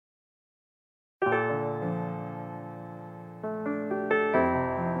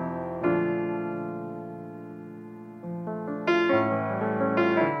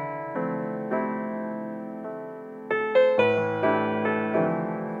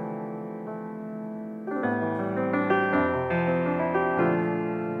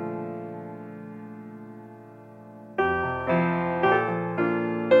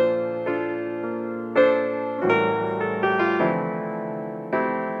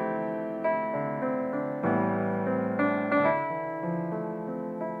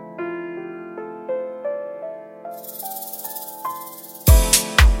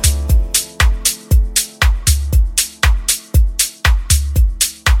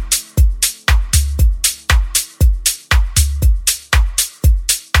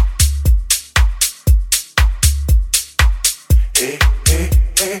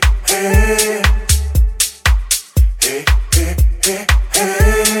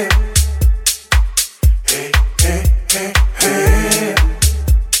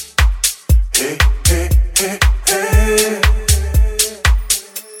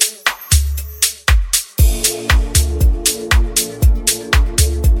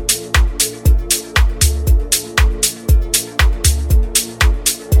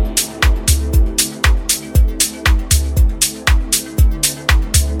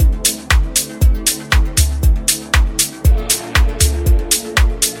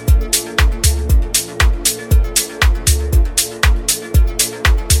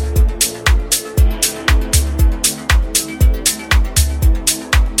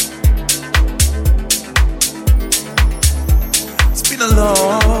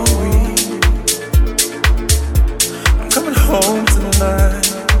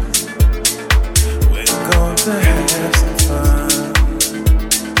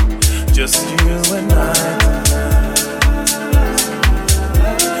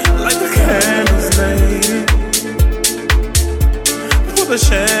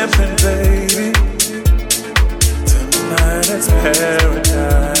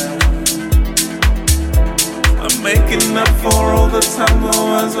time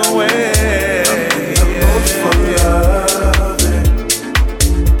was away. I'm in the mood for loving,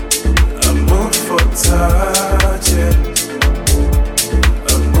 a mood for touching,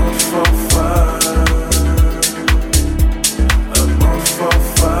 a mood for fun, a mood for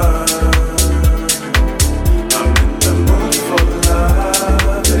fun. I'm in the mood for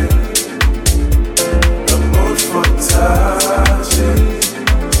loving, a mood for touching,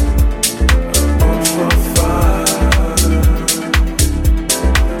 a mood for fun.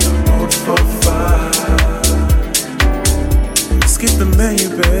 Skip the menu,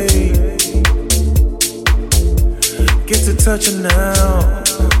 babe. Get to touching now.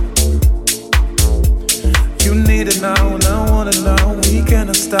 You need it now, and I want it now. We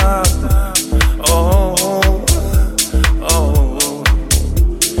cannot stop. Oh, oh.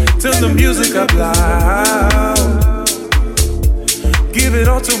 Turn the music up loud. Give it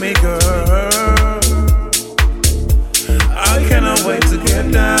all to me, girl. I cannot wait to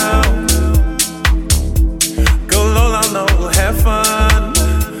get down. Go low, I know we'll have fun.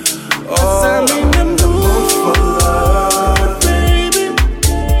 Oh, I'm in the mood for love, baby.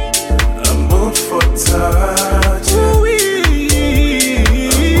 A mood for touch. A mood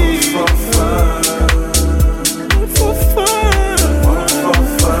for fun. A mood for fun. A mood for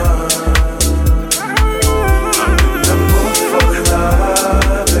fun. I'm in the mood for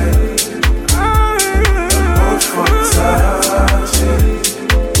loving. A mood for touching.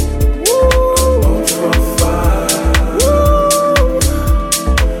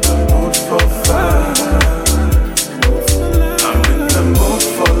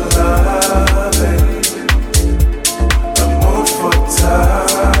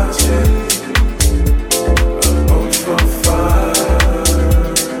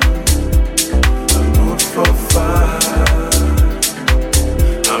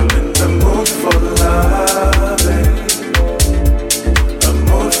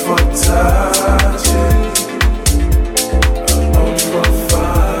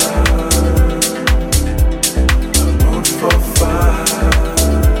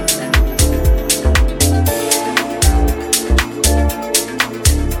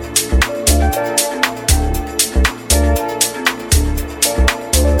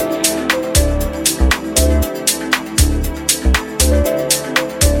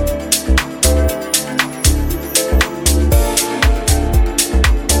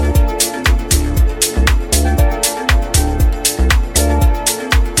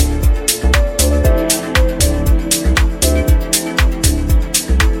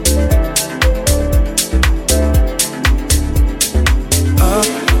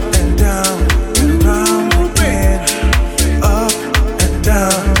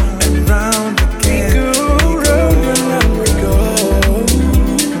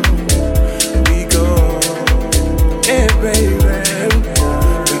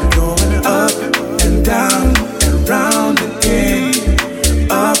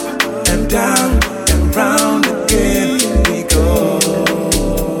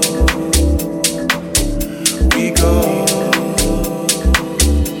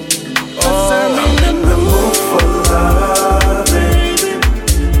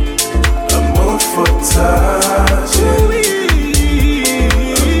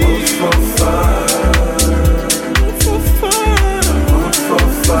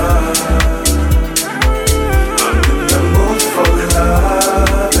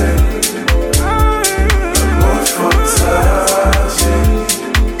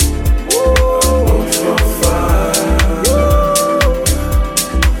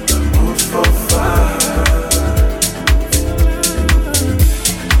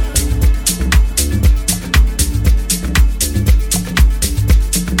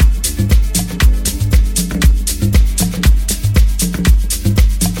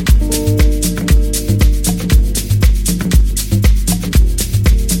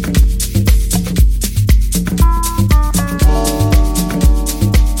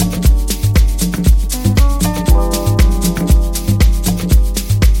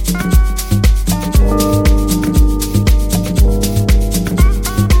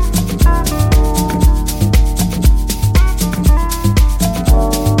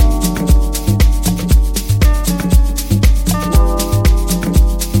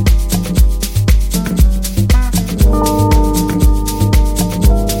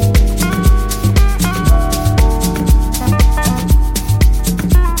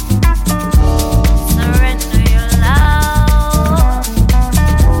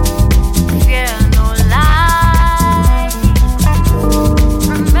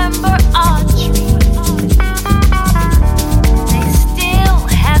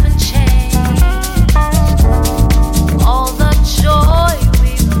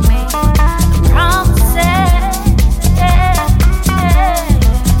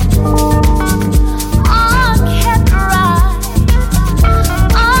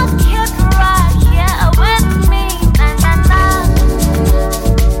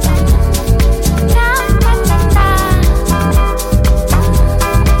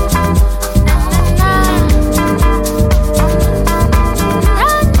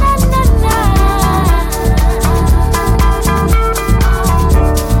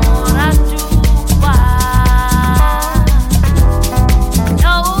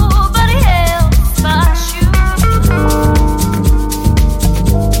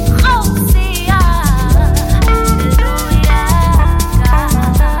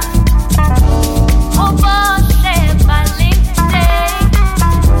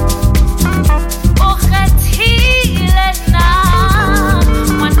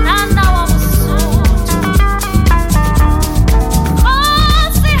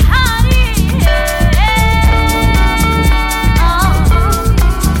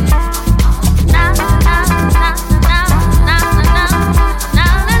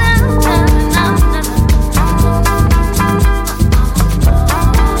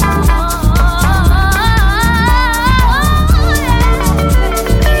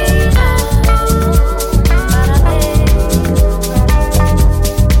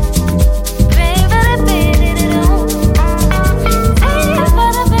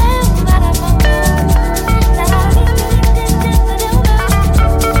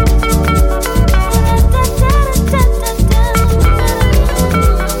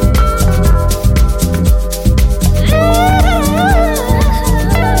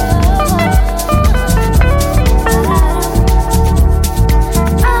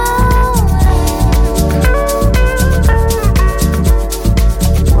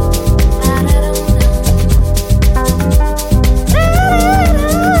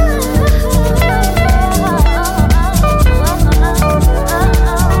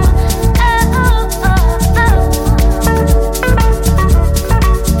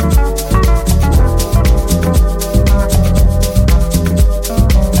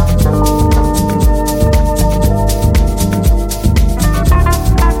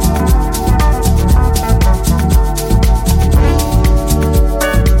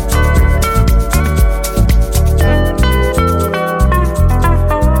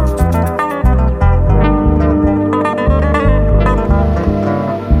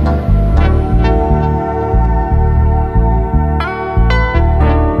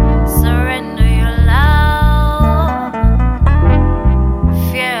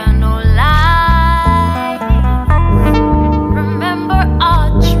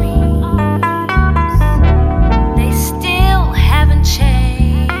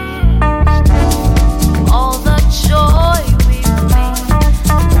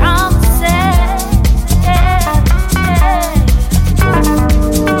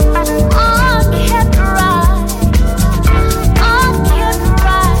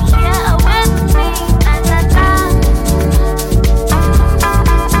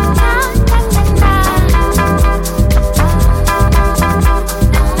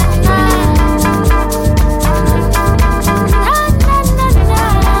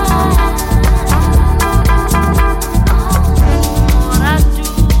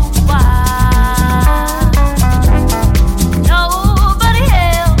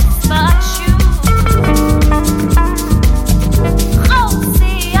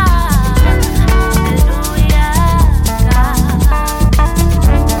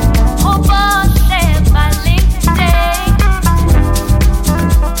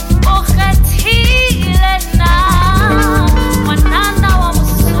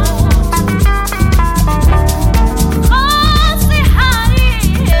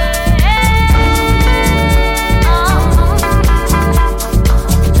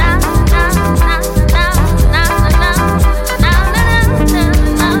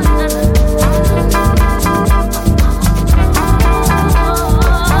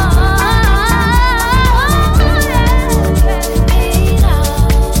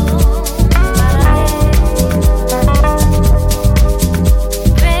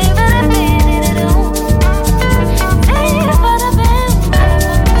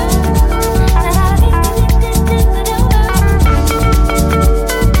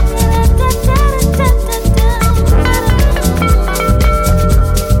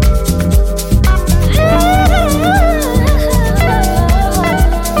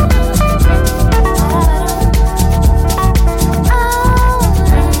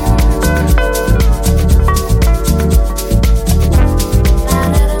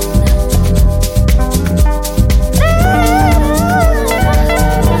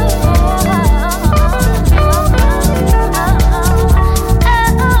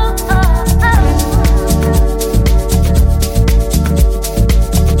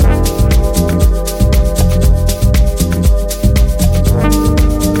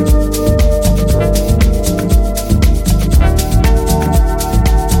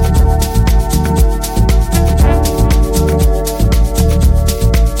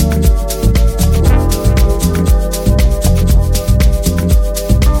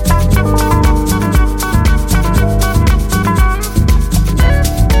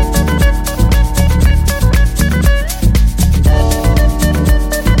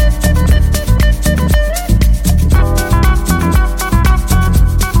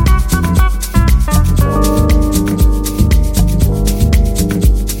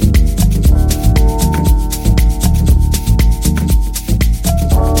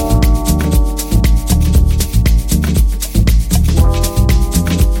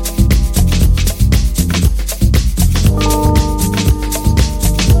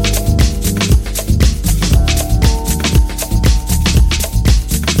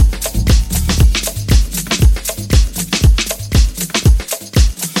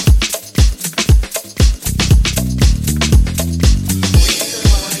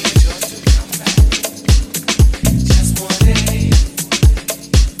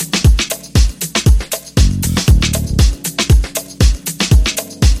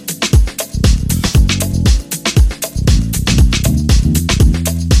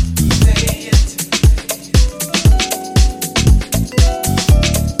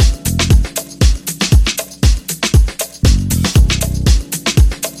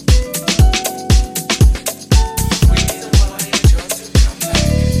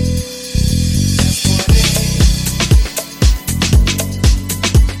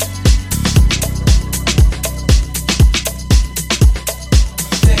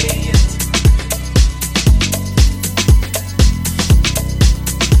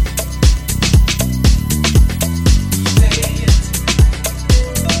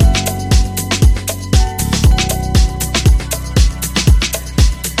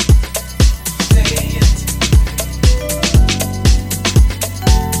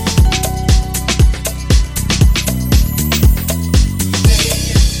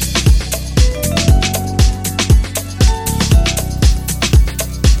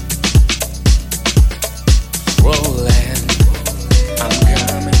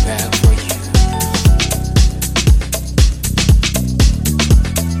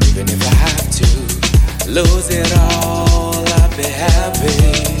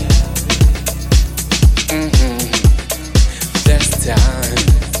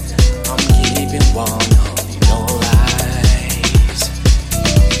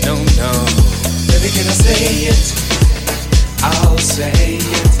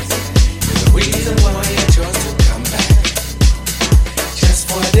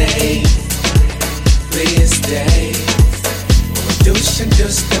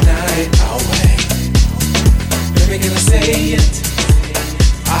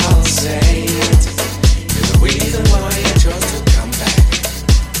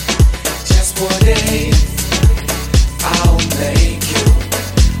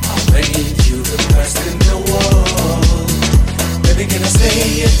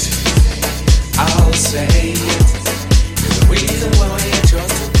 it, I'll say it. You're the reason why I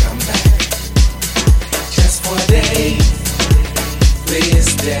chose to come back. Just for a day, please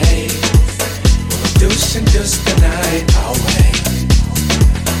stay. We'll do just the night away.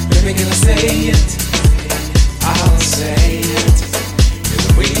 Baby, can I say it? I'll say it. You're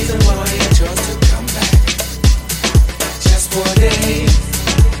the reason why I chose to come back. Just for a day,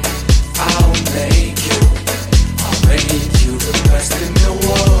 I'll make you the best in the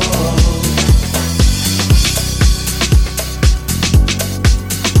world.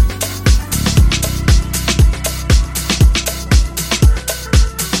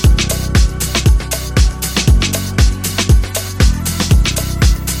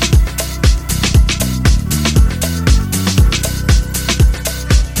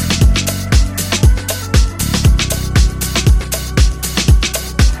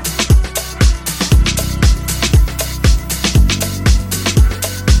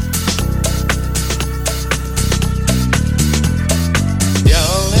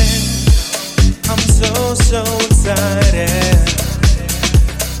 So excited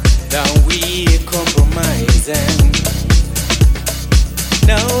that we are compromising.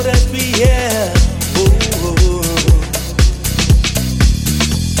 Now that we have,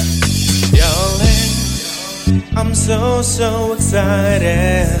 darling, I'm so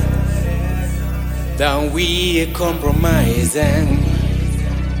excited that we are compromising.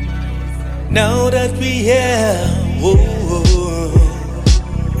 Now that we have.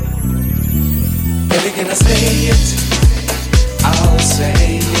 Baby, can I say it? I'll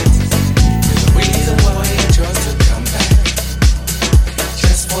say it. You're the reason why I chose to come back.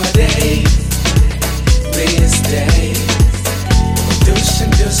 Just for a day, please stay. We'll do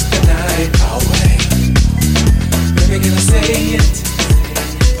just the night away. Baby, can I say it?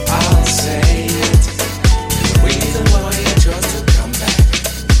 I'll say it. You're the reason why I chose to come back.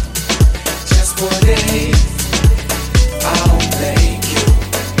 Just for a day, I'll make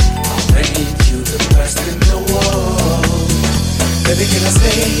you the best in the world. Baby, can I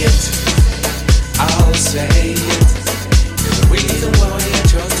say it? I'll say it. You're the reason why I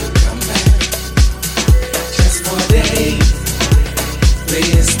chose to come back. Just for a day,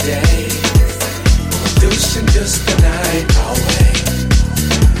 please stay. We'll do just the night away.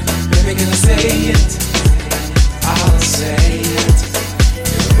 Baby, can I say it? I'll say it.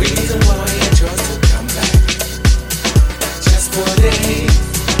 You're the reason why I chose to come back.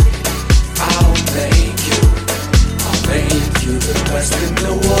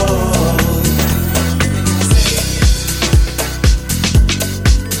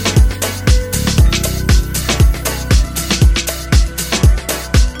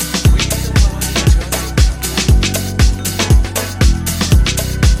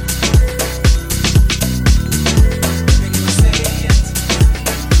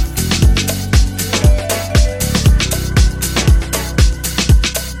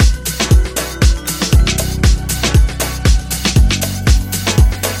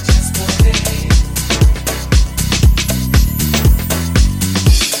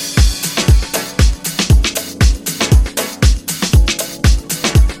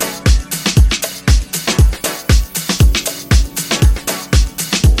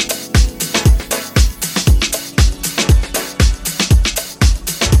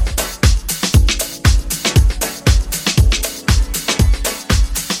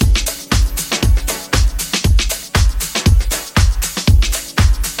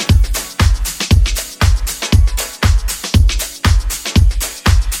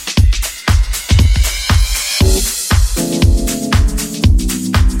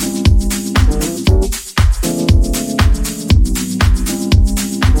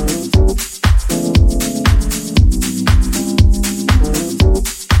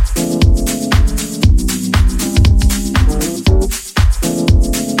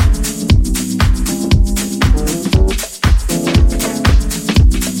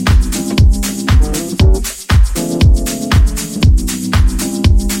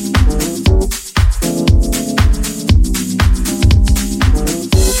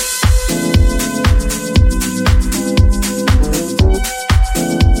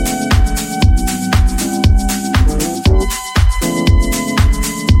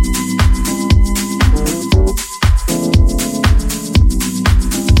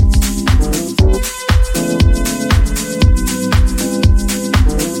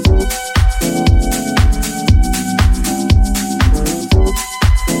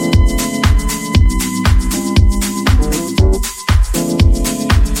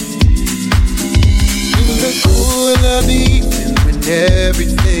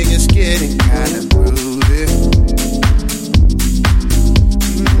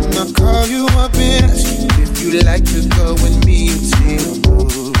 you like to go with me and see a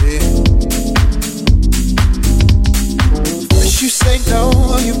movie? First you say no,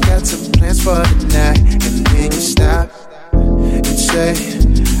 you got some plans for the night, and then you stop and say,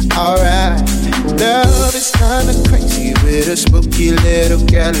 alright. Love is kinda crazy with a spooky little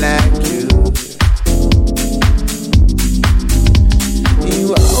girl like you.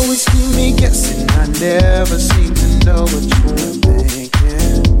 You always keep me guessing, I never seem to know what you're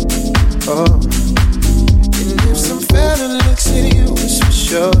thinking. Oh, and if some fella looks at you, it's for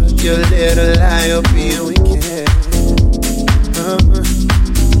sure your little lie will be a weekend.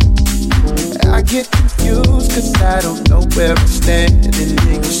 I get confused cause I don't know where I stand, and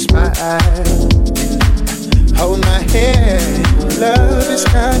then you smile and hold my hand. Love is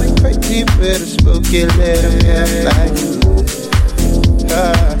kinda crazy with a spooky little girl like you.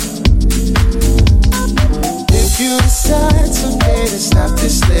 If you decide someday to stop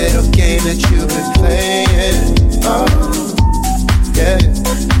this little game that you've been playing, oh yeah,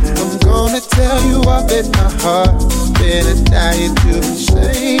 I'm gonna tell you all that my heart's been dying to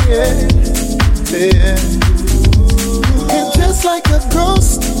say, yeah. And just like a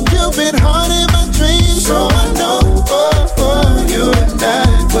ghost, you've been haunting my dreams, so I know, you are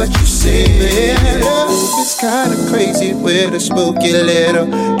not what you say. Love is kinda crazy with a spooky little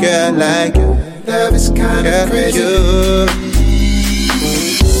girl like you. Love is kinda crazy.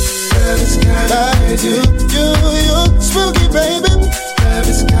 Love is kinda crazy. You spooky baby. Love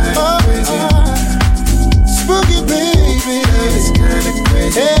is kinda crazy. Spooky baby. Love is kinda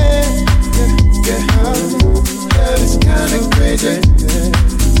crazy. Yeah. Love is kinda crazy.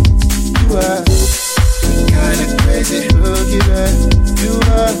 You are kinda crazy. Spooky baby. You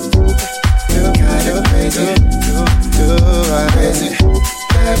are. You're kinda crazy. You are crazy.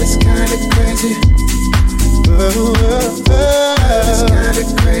 Love is kinda crazy. Love is kinda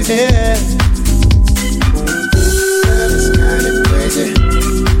crazy. Yeah. Love is kinda crazy.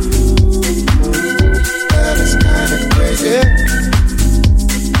 Love is kinda crazy.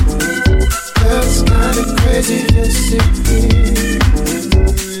 Love is kinda crazy. Yes it is.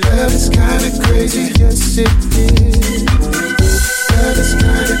 Love is kinda crazy. Yes it is. Love is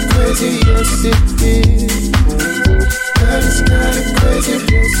kinda crazy. Yes it is. Love is kinda crazy.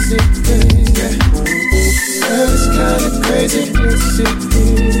 Yes it is. Yeah. Love is kinda crazy. Yes it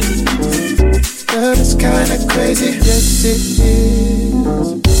is. Love is kinda crazy. Yes it is.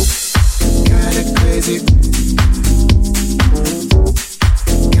 Kinda crazy.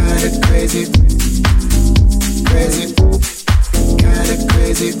 Kinda crazy. Crazy. Kinda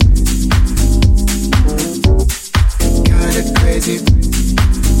crazy. Kinda crazy.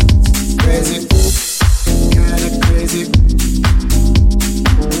 Crazy. Kinda crazy.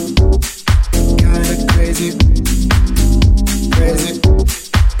 Kinda crazy. Crazy.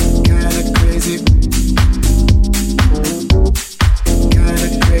 Kinda crazy. Kinda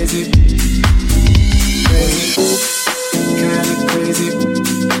crazy. Crazy. Kinda crazy.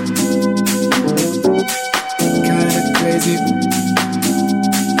 Kinda crazy.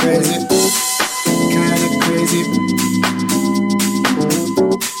 Crazy. Kinda crazy.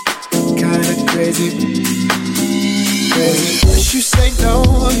 Kinda crazy. Crazy. First you say no,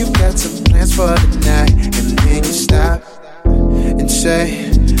 you got some plans for the night, and then you stop and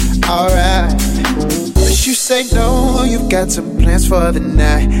say, alright. First you say no, you got some plans for the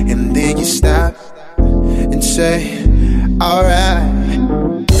night, and then you stop and say, alright.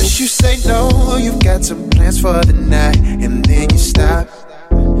 First you say no, you got some plans for the night, and then you stop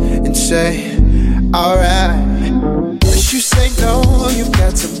and say, alright. First you say no, you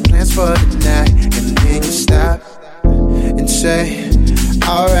got some plans for the night, and then you stop and say,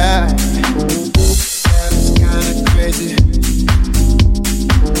 alright. Love is kinda crazy.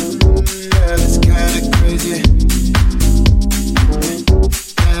 Love is kinda crazy.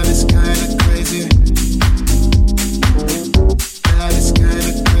 Love is kinda crazy. Love is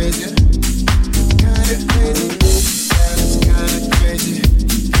kinda crazy. Kinda crazy. Love is kinda crazy.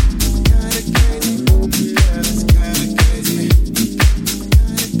 Kinda crazy. Love is kinda crazy.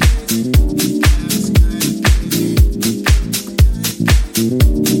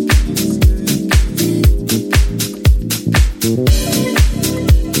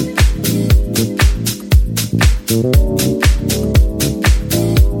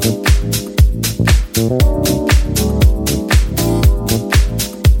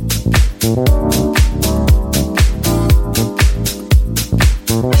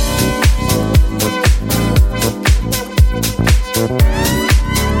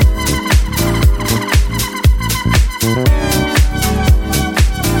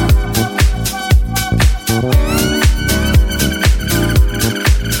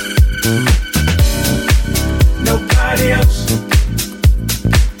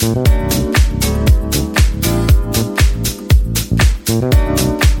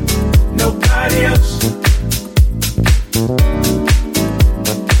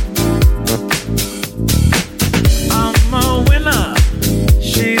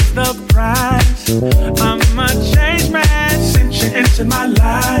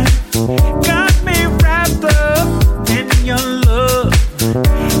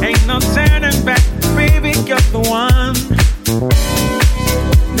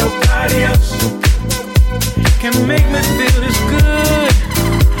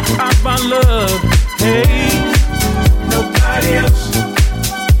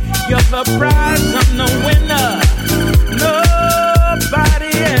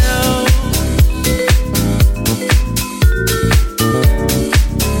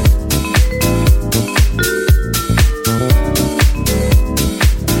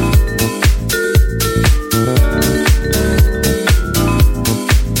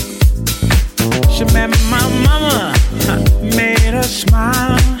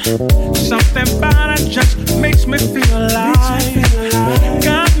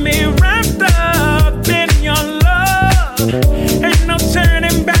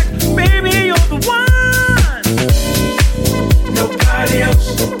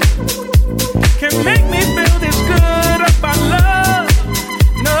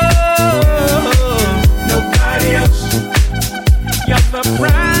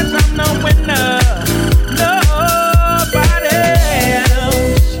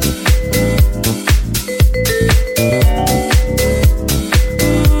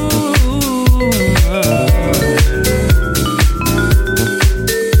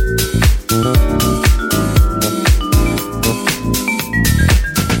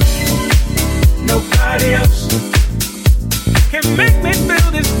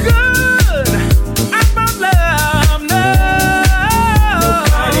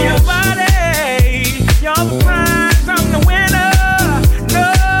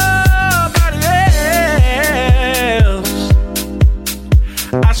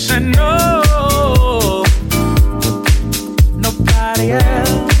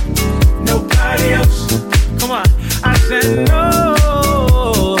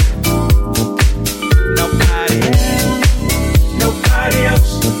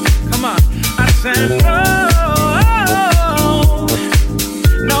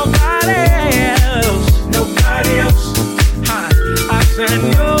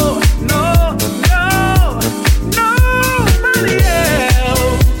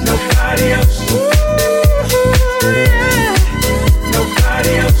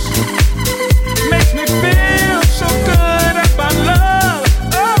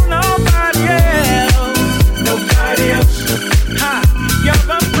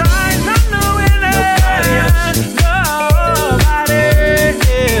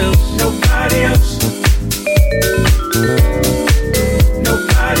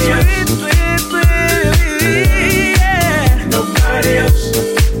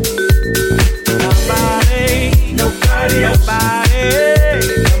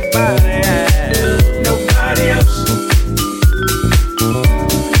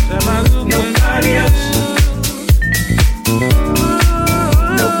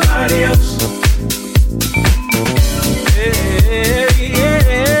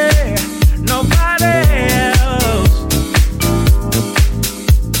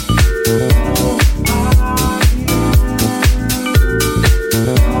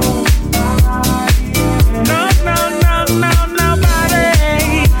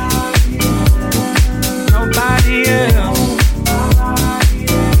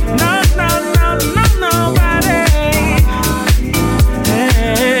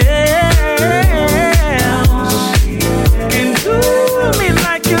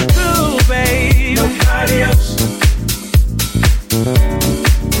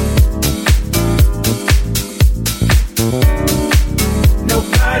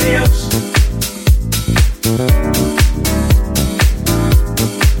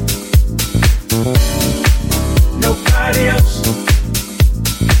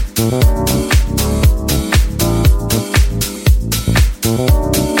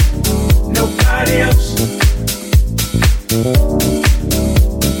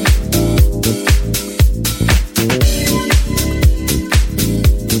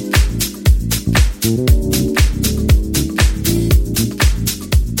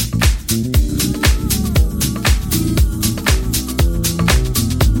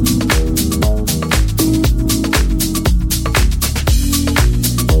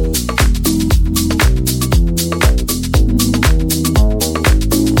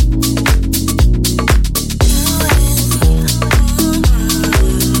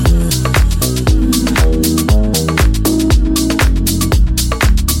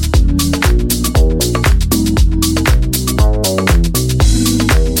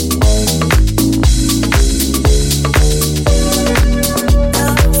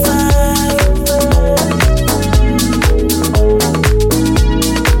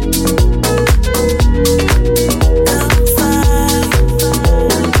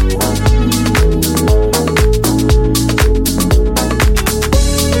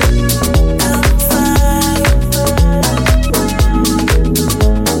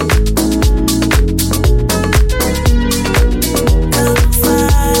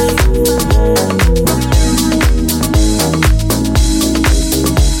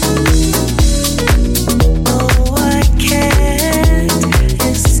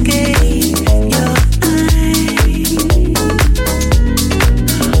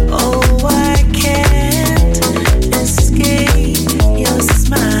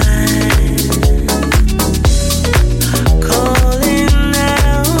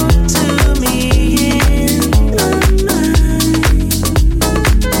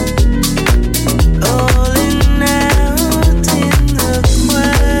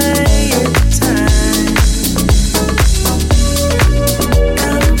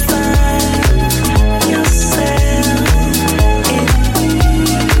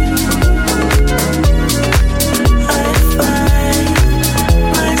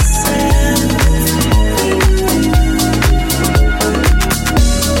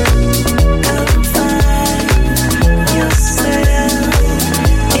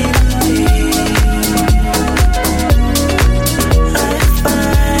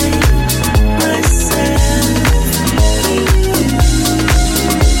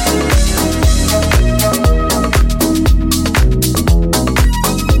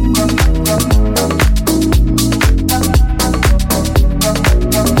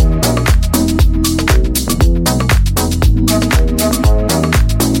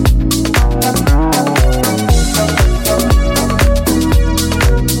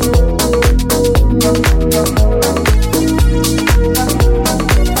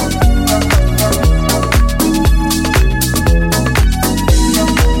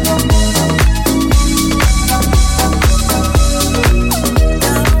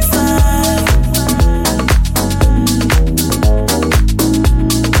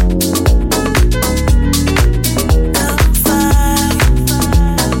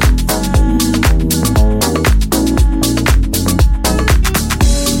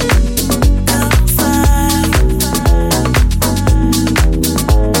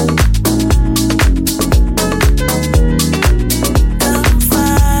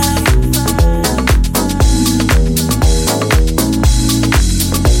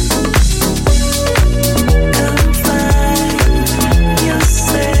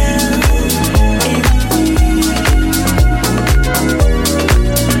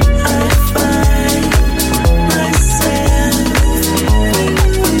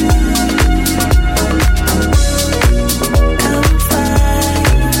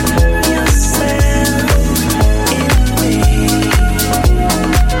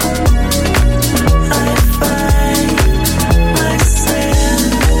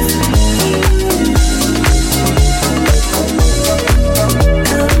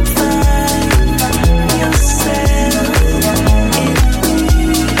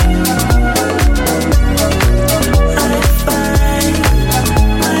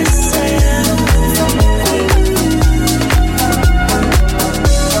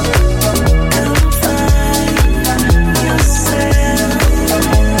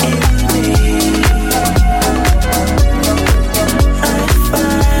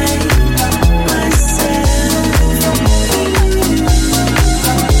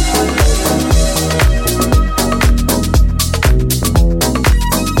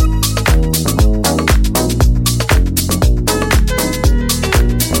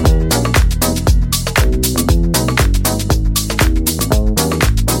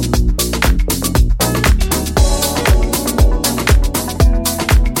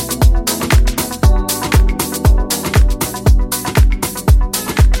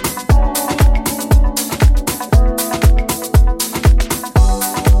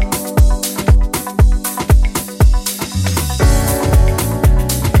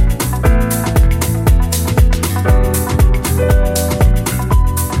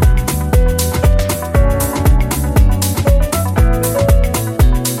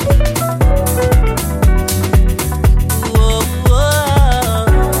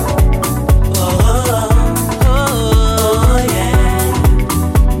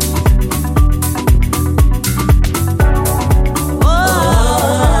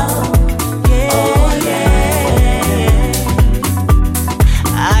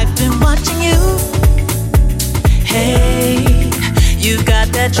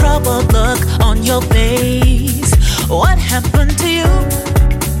 troubled look on your face. What happened to you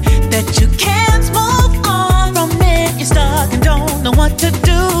that you can't move on from it? You're stuck and don't know what to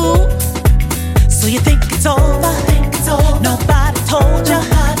do. So you think it's over. Nobody told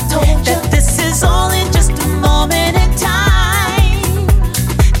you.